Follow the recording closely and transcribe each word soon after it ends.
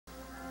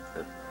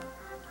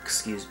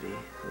Excuse me,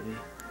 let me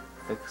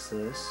fix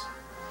this.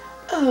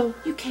 Oh,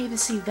 you came to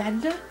see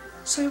Vander?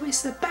 So I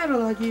wasted a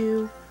battle on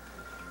you.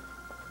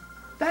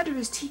 Vander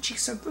is teaching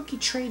some rookie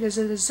trainers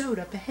in the zone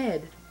up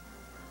ahead.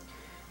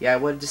 Yeah, I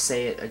wanted to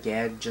say it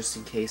again just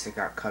in case it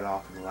got cut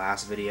off in the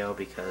last video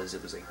because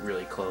it was like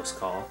really close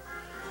call.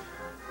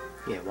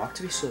 Yeah, walk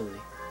to me slowly.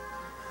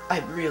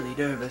 I'm really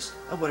nervous.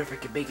 I wonder if I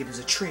can make it as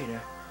a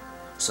trainer.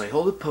 So I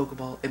hold a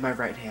Pokeball in my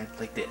right hand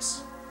like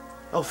this.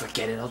 Oh,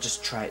 forget it. I'll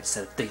just try it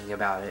instead of thinking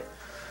about it.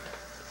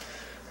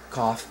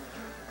 Cough.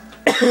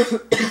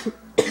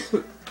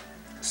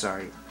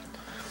 Sorry.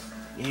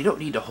 You don't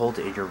need to hold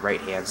it in your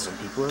right hand. Some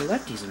people are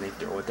lefties and they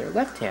throw it with their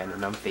left hand,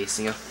 and I'm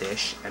facing a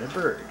fish and a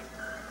bird.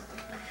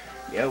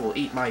 Yeah, we'll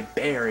eat my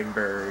barren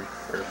bird,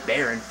 or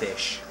barren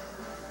fish.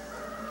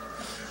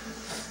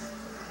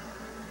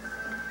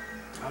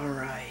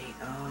 Alright,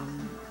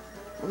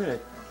 we're gonna,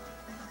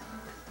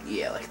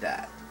 yeah, like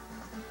that.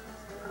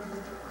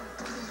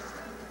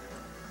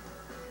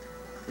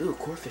 Ooh,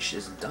 Corphish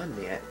isn't done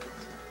yet.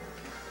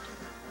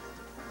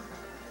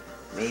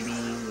 Maybe,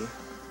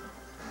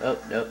 oh,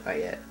 nope, not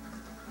yet.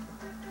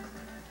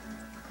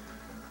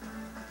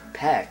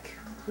 Peck?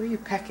 Who are you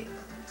pecking?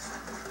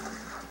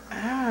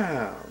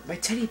 Ow, my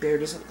teddy bear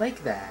doesn't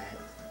like that.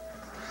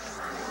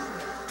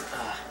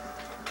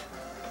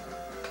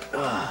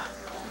 Ugh.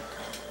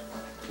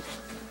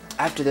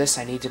 After this,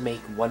 I need to make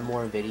one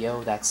more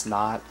video that's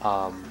not,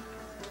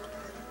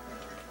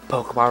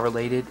 Pokemon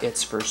related.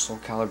 It's for Soul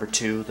Calibur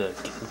 2, the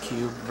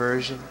GameCube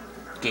version.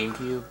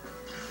 GameCube.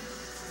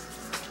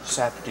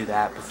 So I have to do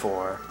that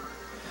before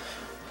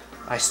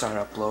I start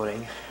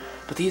uploading.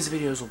 But these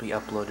videos will be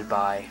uploaded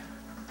by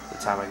the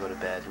time I go to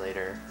bed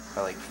later,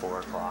 by like 4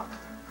 o'clock.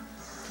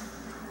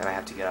 And I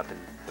have to get up in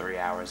 3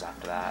 hours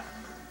after that.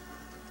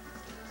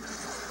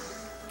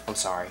 I'm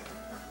sorry.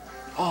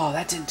 Oh,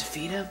 that didn't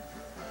defeat him?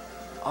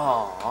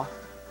 Aww.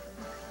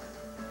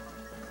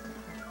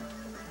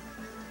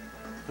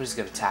 We're just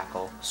gonna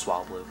tackle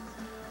Swablu.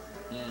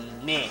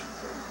 Meh.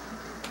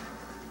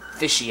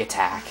 Fishy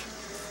attack.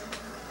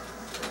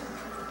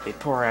 They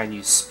pour on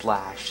you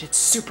Splash. It's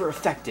super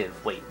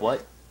effective. Wait,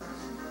 what?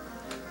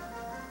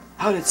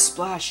 How did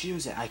Splash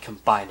use it? I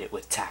combined it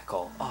with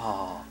Tackle.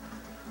 Oh.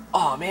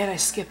 Oh man, I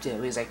skipped it.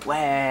 It was like,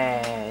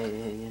 wah.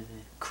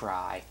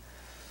 Cry.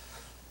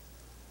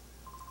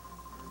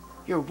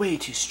 You're way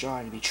too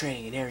strong to be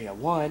training in Area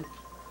 1.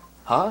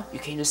 Huh? You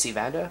came to see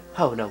Vander?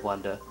 Oh, no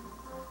wonder.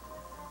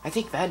 I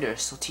think Vander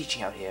is still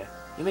teaching out here.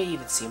 You may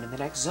even see him in the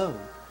next zone.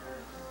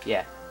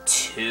 Yeah.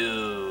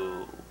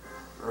 2.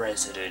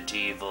 Resident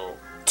Evil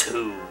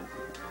 2.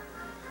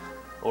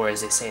 Or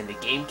as they say in the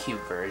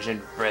GameCube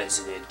version,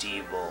 Resident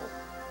Evil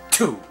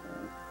 2.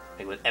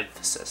 Like with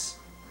emphasis.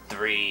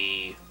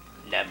 3.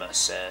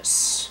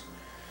 Nemesis.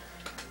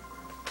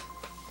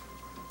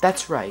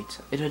 That's right.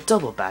 In a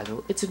double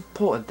battle, it's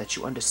important that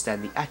you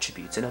understand the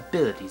attributes and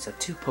abilities of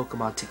 2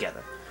 Pokemon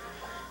together.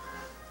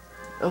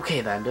 Okay,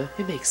 Vander,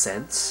 it makes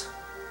sense.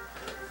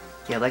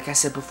 Yeah, like I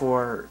said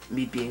before,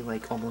 me being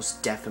like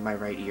almost deaf in my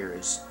right ear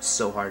is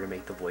so hard to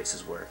make the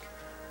voices work.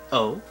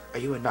 Oh, are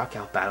you a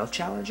knockout battle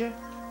challenger?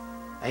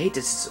 I hate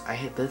to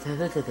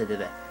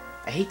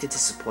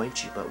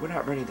disappoint you, but we're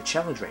not running the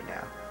challenge right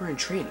now. We're in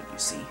training, you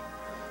see.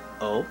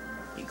 Oh,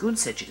 your goon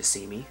sent you to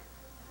see me.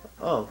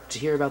 Oh, to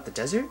hear about the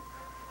desert?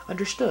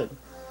 Understood.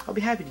 I'll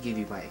be happy to give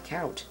you my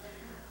account.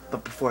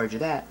 But before I do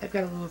that, I've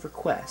got a little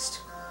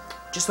request.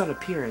 Just on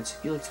appearance,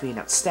 you look to be an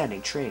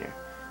outstanding trainer.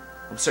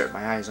 I'm certain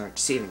my eyes aren't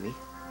deceiving me.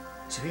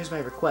 So here's my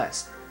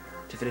request.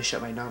 To finish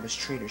up my novice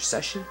trainer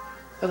session,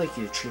 I'd like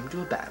you to treat him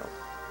to a battle.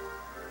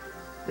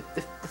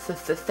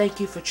 Thank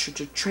you for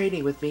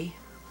training with me.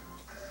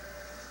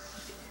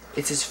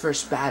 It's his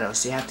first battle,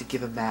 so you have to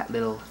give him that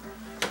little,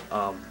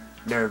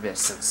 nervous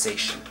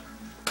sensation.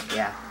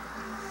 Yeah.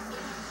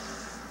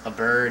 A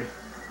bird.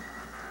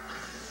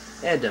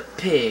 And a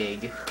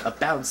pig. A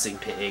bouncing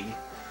pig.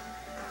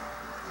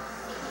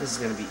 This is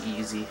gonna be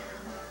easy.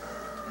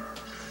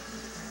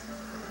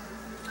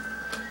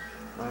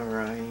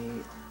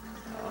 Alright.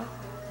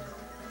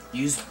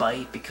 Use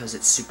Bite because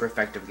it's super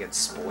effective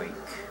against Spoink.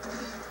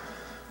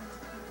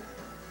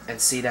 And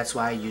see, that's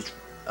why I use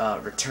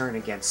Return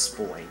against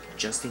Spoink.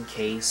 Just in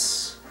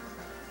case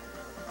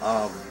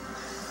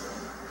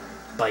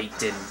Bite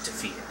didn't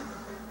defeat him.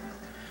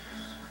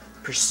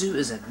 Pursuit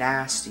is a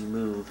nasty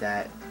move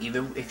that,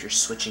 even if you're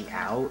switching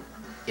out,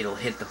 it'll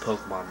hit the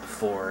Pokemon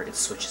before it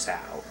switches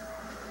out.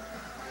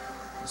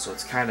 So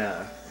it's kind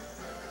of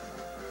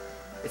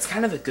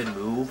a good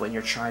move when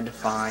you're trying to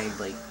find,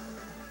 like,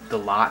 the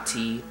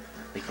Lati,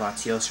 like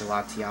Latios or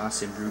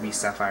Latias in Ruby,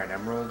 Sapphire, and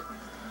Emerald,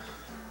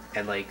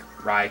 and, like,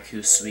 Raikou,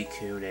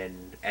 Suicune,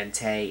 and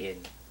Entei in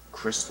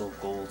Crystal,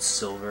 Gold,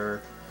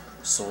 Silver,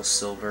 Soul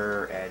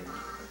Silver, and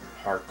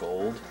Heart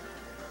Gold.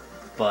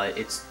 But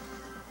it's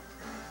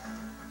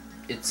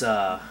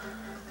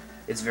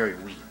very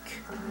weak.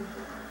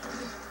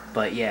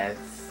 But yeah,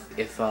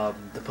 if the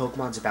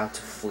Pokemon's about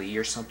to flee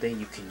or something,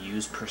 you can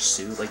use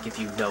Pursuit, like if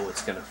you know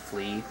it's gonna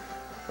flee,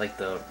 like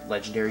the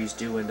legendaries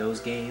do in those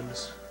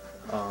games.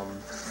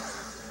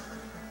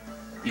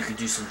 you can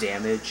do some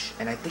damage,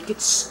 and I think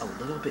it's a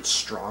little bit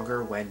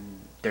stronger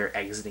when they're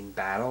exiting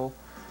battle,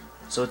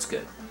 so it's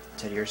good.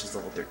 Teddiurse is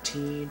level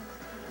 13.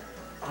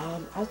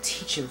 I'll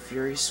teach him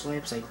Fury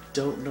Swipes. I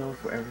don't know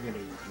if we're ever going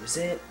to use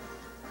it,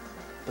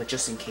 but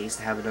just in case,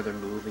 to have another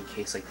move in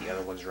case like the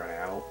other ones run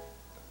out.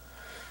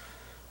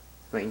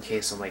 Like in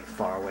case I'm like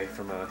far away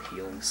from a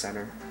healing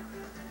center.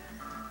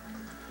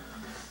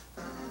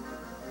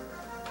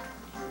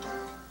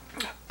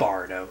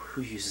 Bardo.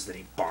 Who uses the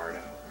name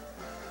Bardo?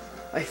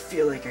 I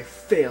feel like I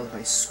failed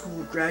my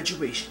school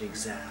graduation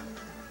exam.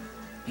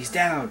 He's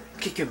down.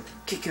 Kick him.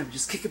 Kick him.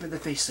 Just kick him in the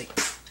face like,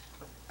 pfft.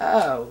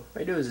 Oh,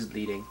 my nose is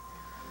bleeding.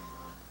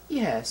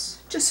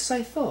 Yes, just as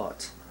I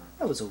thought.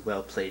 That was a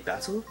well-played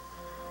battle.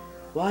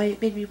 Why,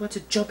 it made me want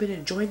to jump in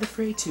and join the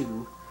fray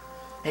too.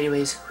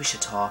 Anyways, we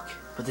should talk,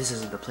 but this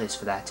isn't the place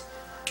for that.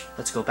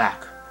 Let's go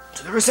back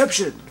to the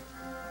reception.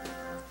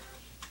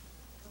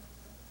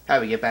 How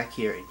do we get back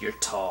here? And you're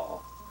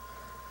tall.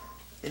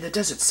 In the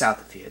desert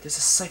south of here, there's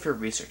a Cipher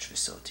research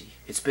facility.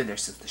 It's been there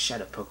since the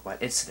Shadow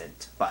Pokemon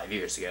incident 5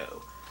 years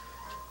ago.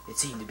 It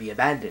seemed to be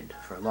abandoned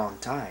for a long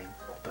time,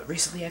 but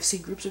recently I've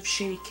seen groups of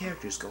shady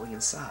characters going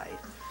inside.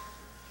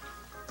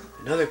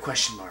 Another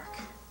question mark.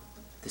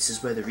 This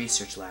is where the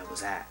research lab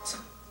was at.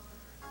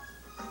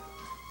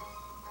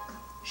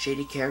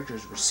 Shady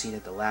characters were seen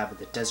at the lab in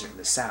the desert in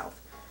the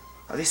south.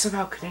 Are they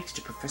somehow connected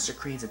to Professor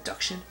Crane's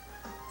abduction?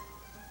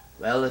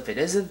 Well, if it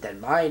isn't, then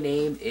my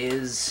name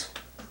is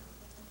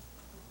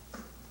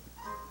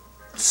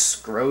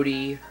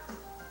Scrody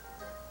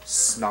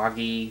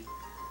Snoggy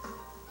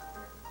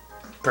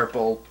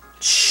Purple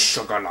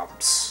Sugar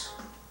Lumps.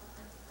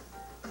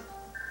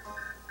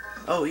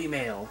 Oh,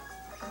 email.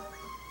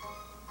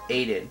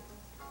 Aiden.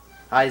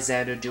 Hi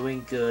Xander,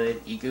 doing good.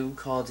 Egoon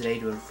called today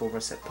to inform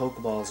us that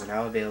Pokeballs are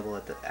now available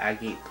at the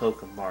Agate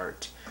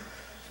Pokemart.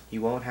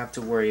 You won't have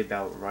to worry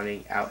about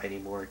running out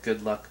anymore.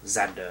 Good luck,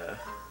 Xander.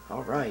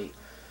 Alright.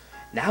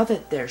 Now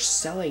that they're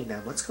selling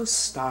them, let's go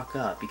stock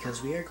up,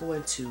 because we are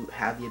going to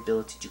have the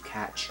ability to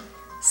catch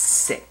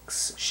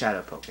 6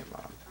 Shadow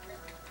Pokemon.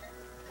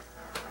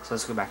 So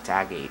let's go back to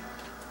Agate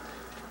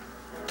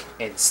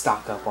and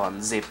stock up on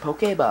the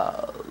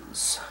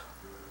Pokeballs.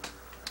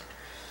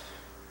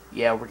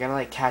 Yeah, we're gonna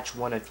like catch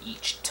one of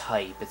each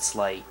type. It's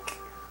like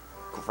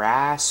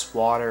grass,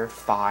 water,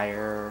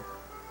 fire,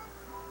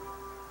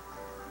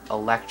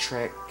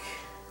 electric.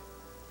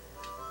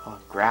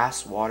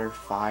 Grass, water,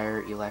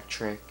 fire,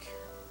 electric,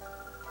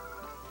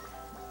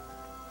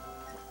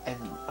 and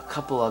a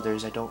couple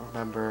others. I don't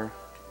remember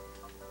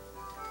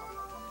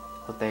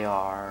what they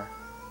are.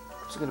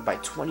 So I'm gonna buy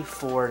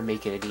 24 to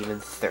make it an even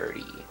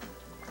 30.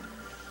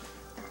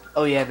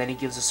 Oh yeah, and then he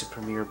gives us a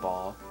Premier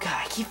Ball.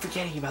 God, I keep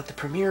forgetting about the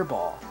Premier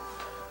Ball.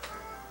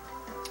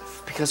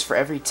 Because for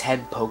every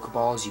 10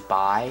 Pokeballs you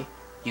buy,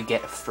 you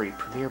get a free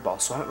Premier Ball.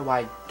 So I don't know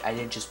why I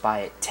didn't just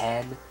buy it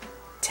 10,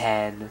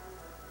 10,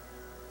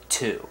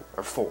 2,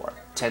 or 4.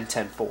 10,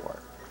 10, 4.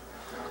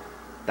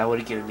 That would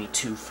have given me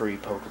 2 free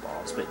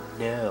Pokeballs. But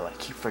no, I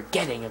keep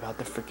forgetting about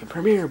the freaking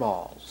Premier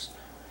Balls.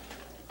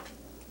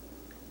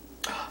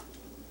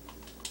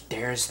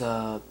 There's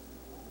the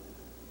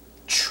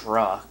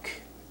truck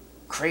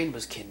Crane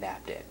was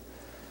kidnapped in.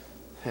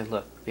 And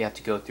look, we have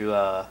to go through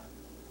a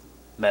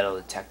metal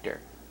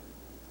detector.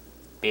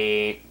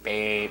 Beep,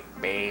 beep,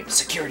 beep.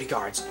 Security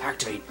guards,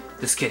 activate.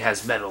 This kid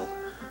has metal.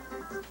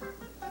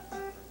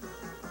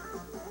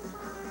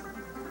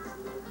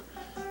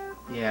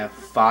 Yeah,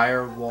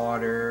 fire,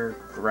 water,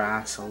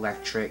 grass,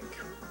 electric,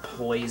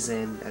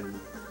 poison, and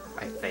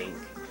I think.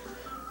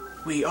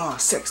 We are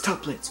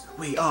sextuplets.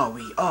 We are.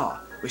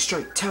 We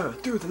strike terror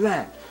through the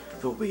land,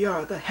 for we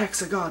are the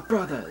Hexagon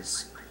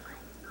Brothers.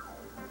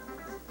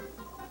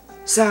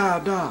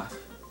 Sound off.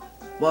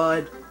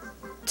 1,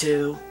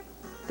 2,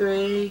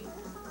 3,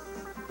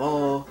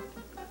 4,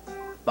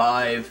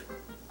 5.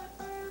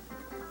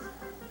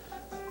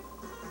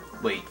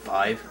 Wait,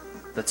 5?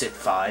 That's it,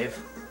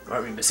 5?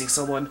 Aren't we missing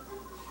someone?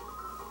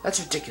 That's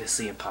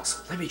ridiculously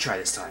impossible. Let me try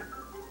this time.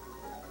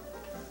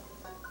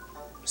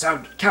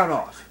 Sound, count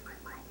off.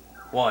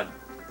 1,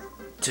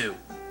 2,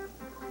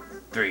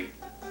 3,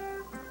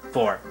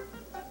 4,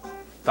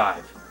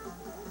 5.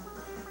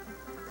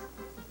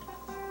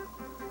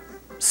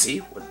 See?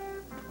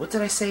 What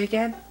did I say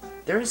again?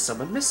 There is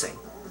someone missing.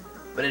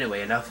 But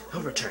anyway, enough.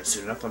 He'll return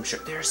soon enough, I'm sure.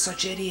 They're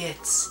such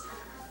idiots.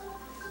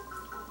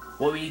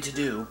 What we need to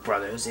do,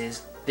 brothers,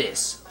 is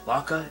this.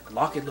 Lock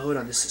and load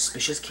on this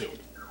suspicious kid.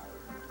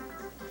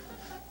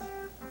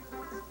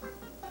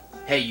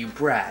 Hey, you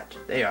brat.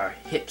 They are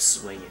hip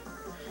swinging.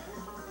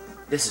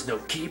 This is no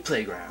kiddie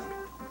playground.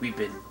 We've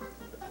been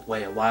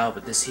away a while,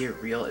 but this here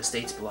real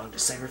estate's belonged to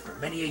Cipher for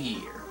many a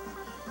year.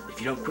 If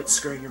you don't quit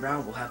scurrying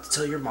around, we'll have to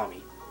tell your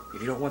mommy. If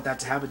you don't want that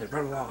to happen, then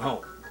run along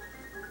home.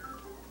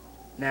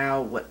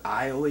 Now, what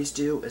I always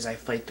do is I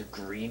fight the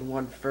green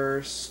one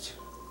first.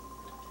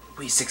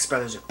 We 6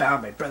 brothers are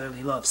bound by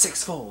brotherly love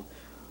sixfold.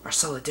 Our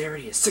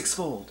solidarity is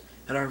sixfold,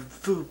 and our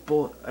food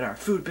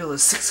bill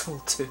is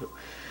sixfold too.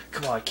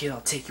 Come on, kid,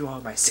 I'll take you on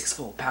with my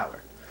sixfold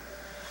power.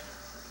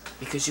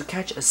 because you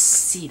catch a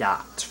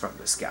C-dot from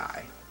this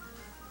guy.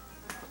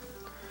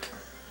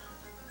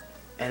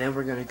 And then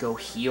we're gonna go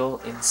heal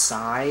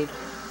inside,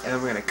 and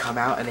then we're gonna come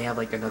out and they have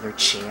like another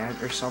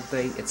chant or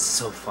something. It's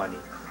so funny.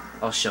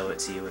 I'll show it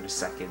to you in a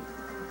second.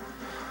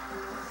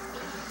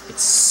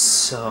 It's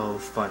so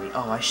funny.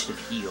 Oh, I should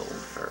have healed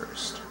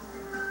first.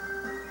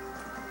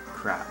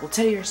 Crap. Well,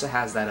 Teddy Ursa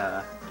has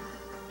that,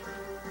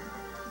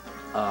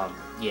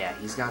 yeah,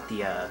 he's got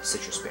the,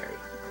 citrus berry.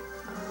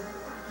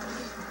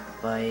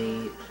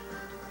 Bite.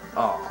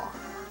 Aw.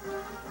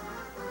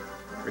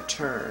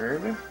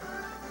 Return.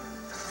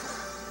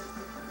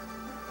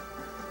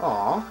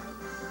 Aw.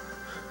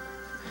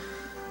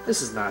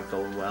 This is not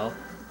going well.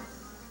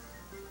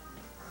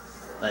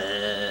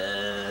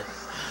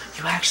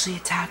 You actually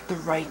attacked the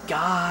right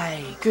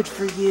guy. Good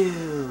for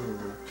you.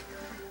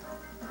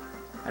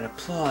 I'd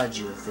applaud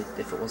you if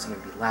it wasn't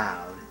gonna be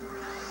loud.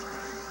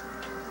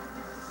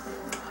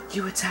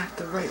 You attacked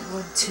the right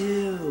one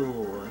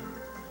too.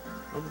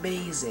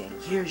 Amazing.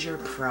 Here's your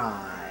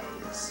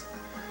prize.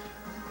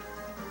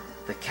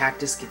 The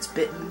cactus gets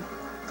bitten.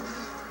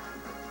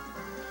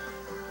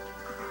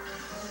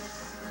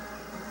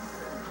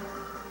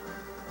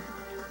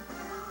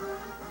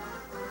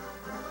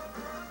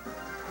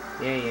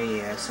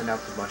 Yeah. Send out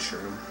the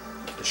mushroom.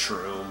 The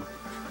shroom.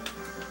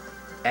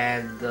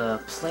 And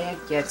the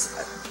plant gets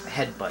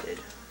headbutted.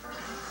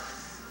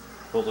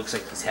 Well, it looks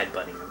like he's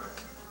headbutting him.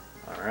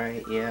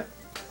 Alright, yep.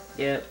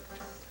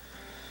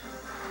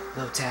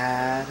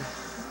 Lotad.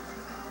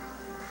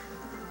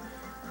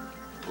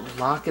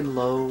 Lock and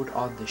load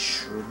on the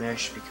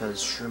Shroomish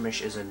because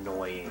Shroomish is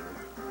annoying.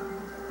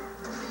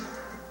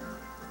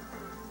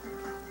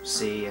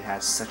 See, it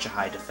has such a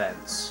high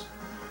defense.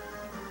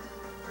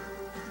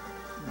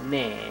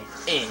 Nah.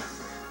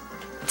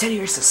 Teddy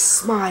Ursa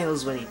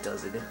smiles when he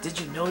does it. Did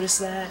you notice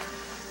that?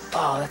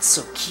 Oh, that's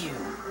so cute.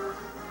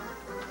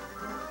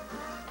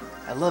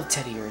 I love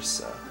Teddy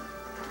Ursa.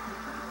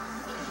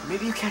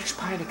 Maybe you catch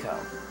Pineco.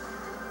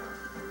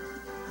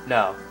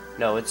 No,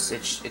 it's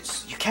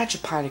you catch a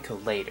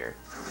Pineco later.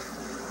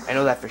 I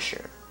know that for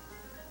sure.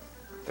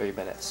 30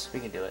 minutes. We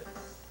can do it.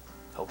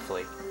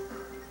 Hopefully.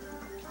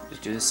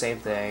 Just do the same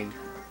thing.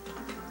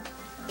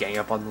 Gang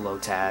up on the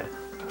Lotad.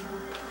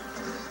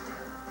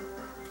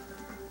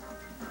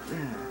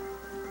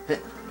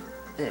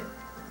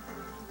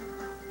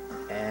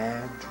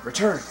 And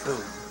return.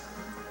 Boom.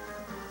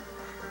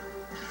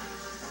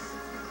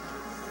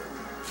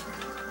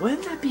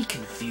 Wouldn't that be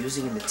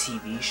confusing in the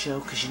TV show?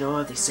 Because you know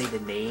how they say the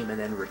name and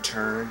then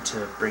return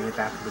to bring it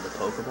back into the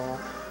Pokeball?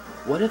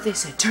 What if they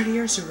said Teddy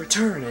Ursa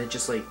return and it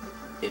just like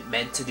you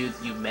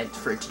meant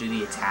for it to do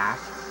the attack?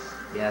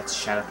 Yeah, that's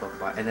Shadow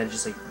Pokemon, and then it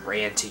just like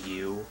ran to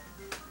you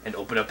and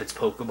opened up its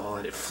Pokeball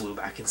and it flew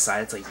back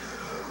inside. It's like,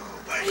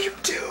 what are you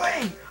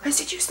doing? I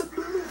said use the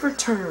move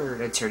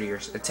return. And Teddy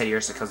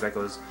Ursa comes back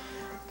and goes,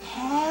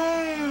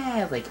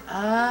 hey, like,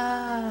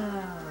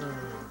 oh.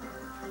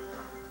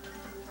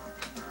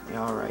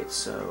 Yeah, alright,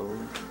 so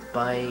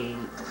bite.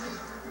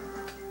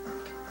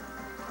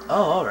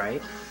 Oh,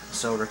 alright.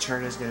 So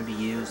return is going to be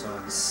used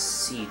on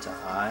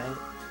C-Dot.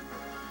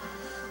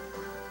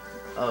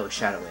 Oh,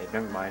 Shadow Wave,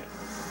 never mind.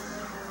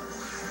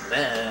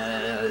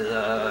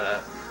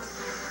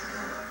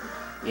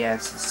 Yeah,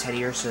 since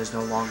Teddy Ursa is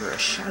no longer a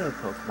Shadow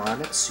Pokemon,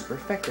 it's super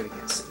effective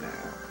against it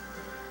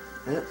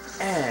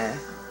now.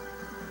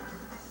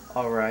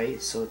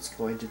 Alright, so it's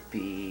going to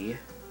be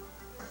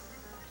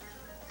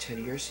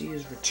Teddy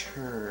Ursa's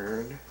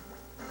return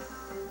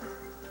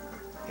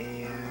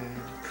and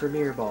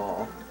Premier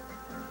Ball.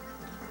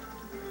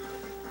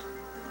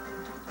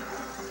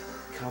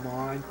 Come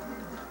on.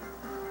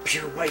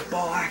 Pure White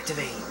Ball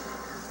activate!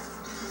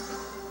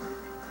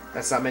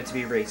 That's not meant to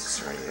be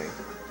racist or anything.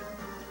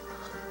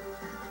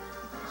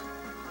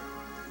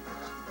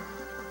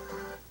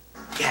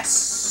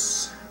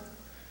 Yes!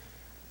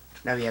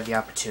 Now we have the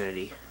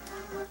opportunity.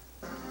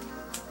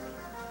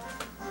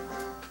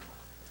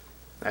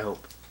 I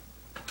hope.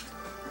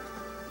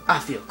 I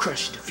feel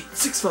crushed, defeat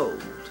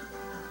sixfold!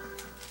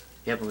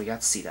 Yep, and we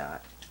got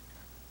C-Dot.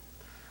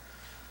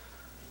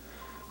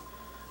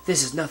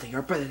 This is nothing.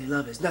 Our brotherly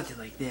love is nothing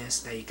like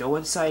this. Now you go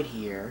inside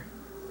here.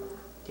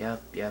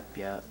 Yep.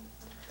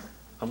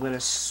 I'm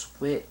gonna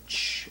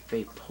switch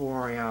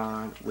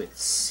Vaporeon with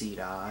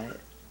C-Dot.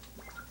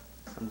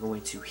 I'm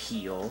going to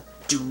heal.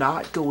 Do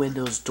not go in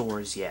those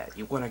doors yet.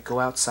 You want to go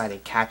outside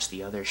and catch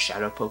the other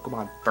Shadow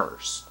Pokemon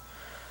first.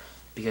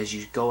 Because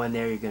you go in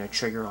there, you're going to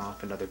trigger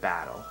off another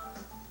battle.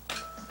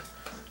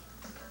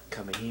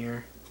 Come in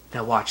here.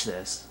 Now watch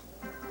this.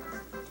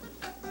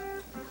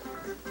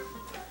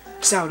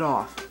 Sound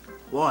off.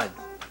 1,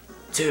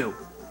 2,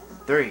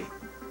 3,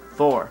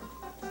 4,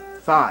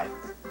 5,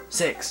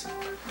 6,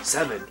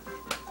 7,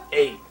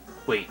 8.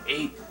 Wait,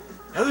 8?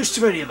 Now there's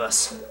too many of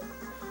us.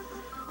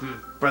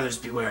 Brothers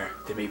beware.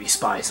 There may be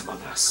spies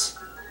among us.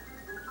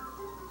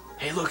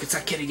 Hey, look, it's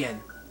that kid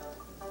again.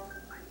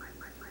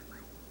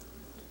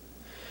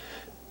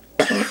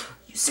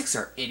 You six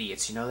are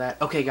idiots, you know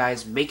that? Okay,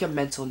 guys, make a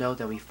mental note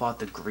that we fought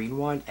the green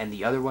one, and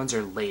the other ones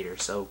are later,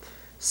 so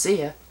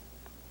see ya.